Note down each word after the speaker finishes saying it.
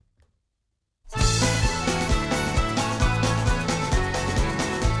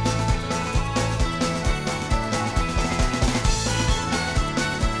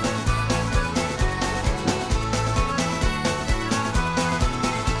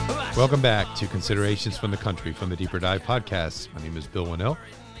Welcome back to Considerations from the Country from the Deeper Dive Podcast. My name is Bill Winnell.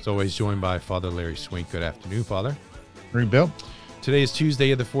 As always, joined by Father Larry Swink. Good afternoon, Father. Morning, Bill. Today is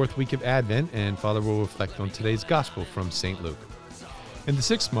Tuesday of the fourth week of Advent, and Father will reflect on today's Gospel from St. Luke. In the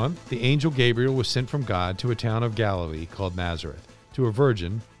 6th month, the angel Gabriel was sent from God to a town of Galilee called Nazareth, to a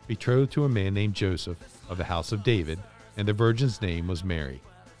virgin betrothed to a man named Joseph of the house of David, and the virgin's name was Mary.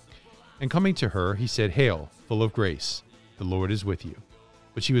 And coming to her, he said, "Hail, full of grace, the Lord is with you."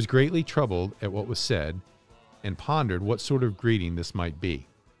 But she was greatly troubled at what was said, and pondered what sort of greeting this might be.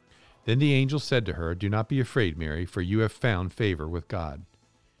 Then the angel said to her, "Do not be afraid, Mary, for you have found favor with God.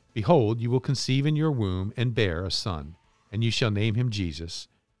 Behold, you will conceive in your womb and bear a son, and you shall name him Jesus.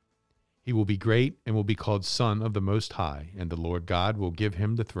 He will be great and will be called Son of the Most High, and the Lord God will give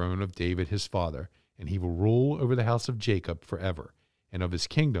him the throne of David his father, and he will rule over the house of Jacob forever, and of his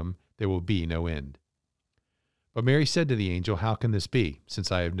kingdom there will be no end." But Mary said to the angel, "How can this be,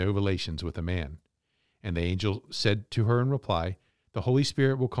 since I have no relations with a man?" And the angel said to her in reply, "The Holy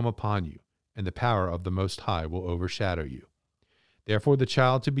Spirit will come upon you, and the power of the Most High will overshadow you. Therefore the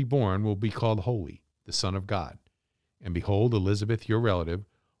child to be born will be called Holy, the Son of God. And behold, Elizabeth, your relative,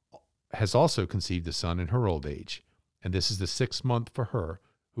 has also conceived a son in her old age, and this is the 6th month for her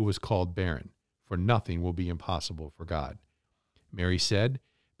who was called barren, for nothing will be impossible for God." Mary said,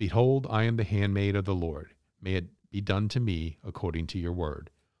 "Behold, I am the handmaid of the Lord. May it be done to me according to your word."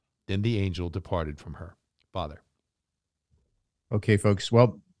 Then the angel departed from her. Father. Okay, folks.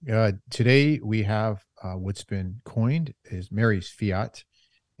 Well, today we have what's been coined as Mary's fiat,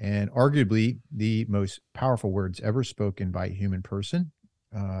 and arguably the most powerful words ever spoken by a human person.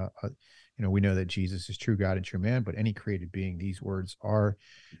 We know that Jesus is true God and true man, but any created being, these words are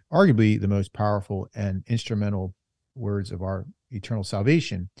arguably the most powerful and instrumental words of our eternal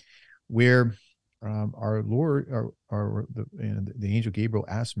salvation, where our Lord, the angel Gabriel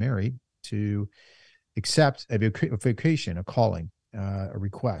asked Mary to accept a vocation, a calling, a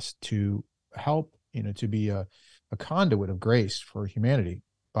request to help, to be a conduit of grace for humanity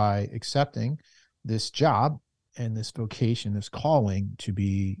by accepting this job and this vocation, this calling to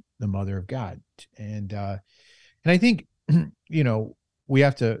be the mother of God. And I think, we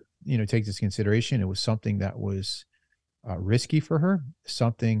have to, take this consideration. It was something that was risky for her,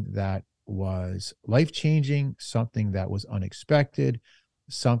 something that was life-changing, something that was unexpected,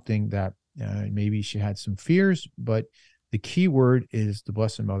 something that maybe she had some fears, but the key word is the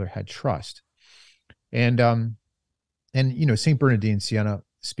Blessed Mother had trust. And St. Bernardine Siena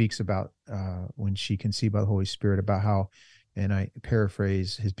speaks about when she conceived by the Holy Spirit, about how, and I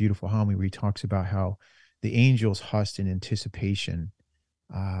paraphrase his beautiful homily where he talks about how the angels hushed in anticipation,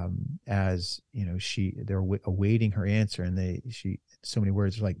 as they're awaiting her answer, and so many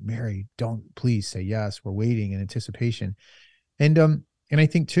words like, "Mary, don't please say yes. We're waiting in anticipation." And I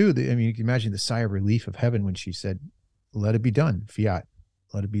think too, you can imagine the sigh of relief of heaven when she said, "Let it be done, fiat,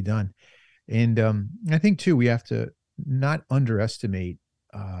 let it be done." And I think too, we have to not underestimate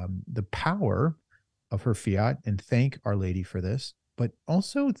the power of her fiat and thank Our Lady for this, but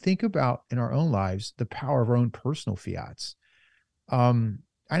also think about in our own lives the power of our own personal fiats.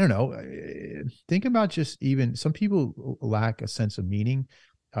 I don't know. Think about just even some people lack a sense of meaning.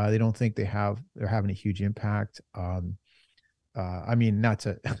 They don't think they're having a huge impact. Not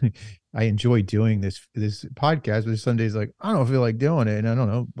to, I enjoy doing this podcast, but some days like, I don't feel like doing it. And I don't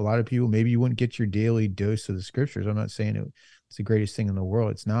know, a lot of people, maybe you wouldn't get your daily dose of the scriptures. I'm not saying it's the greatest thing in the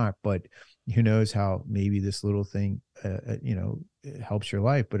world. It's not, but who knows how maybe this little thing, it helps your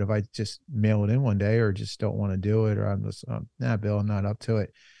life. But if I just mail it in one day or just don't want to do it, or I'm just, Bill, I'm not up to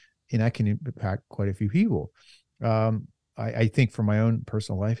it. And that can impact quite a few people. I think for my own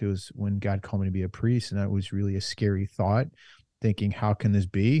personal life, it was when God called me to be a priest, and that was really a scary thought, thinking, how can this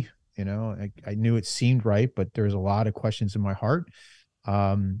be? I knew it seemed right, but there's a lot of questions in my heart.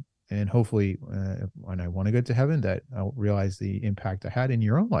 And hopefully when I want to go to heaven, that I'll realize the impact I had in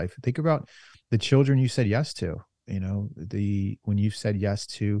your own life. Think about the children you said yes to, when you've said yes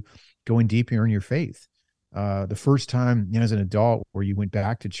to going deeper in your faith. The first time, as an adult, where you went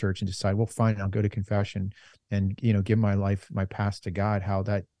back to church and decided, well, fine, I'll go to confession and, give my life, my past to God, how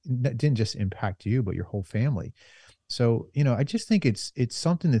that didn't just impact you, but your whole family. So, I just think it's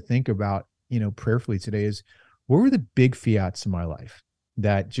something to think about, prayerfully today is, what were the big fiats in my life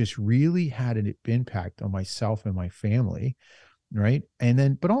that just really had an impact on myself and my family, right? And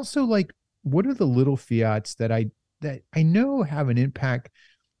then, but also, like, what are the little fiats that I know have an impact,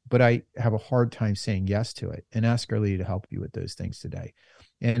 but I have a hard time saying yes to it? And ask Our Lady to help you with those things today.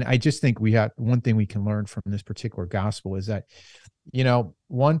 And I just think one thing we can learn from this particular gospel is that,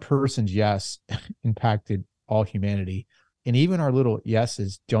 one person's yes impacted all humanity, And even our little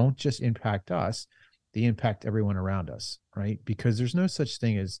yeses don't just impact us, they impact everyone around us, right? Because there's no such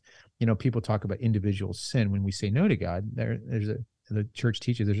thing as, people talk about individual sin. When we say no to God, the church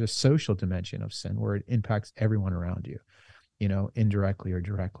teaches there's a social dimension of sin where it impacts everyone around you, indirectly or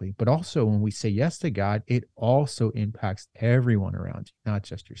directly. But also when we say yes to God, it also impacts everyone around you, not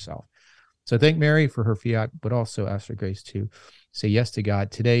just yourself. So thank Mary for her fiat, but also ask for grace to say yes to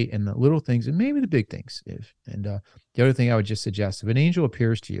God today in the little things and maybe the big things. The other thing I would just suggest, if an angel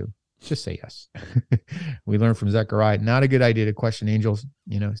appears to you, just say yes. We learned from Zechariah, not a good idea to question angels,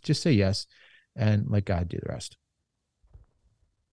 just say yes and let God do the rest.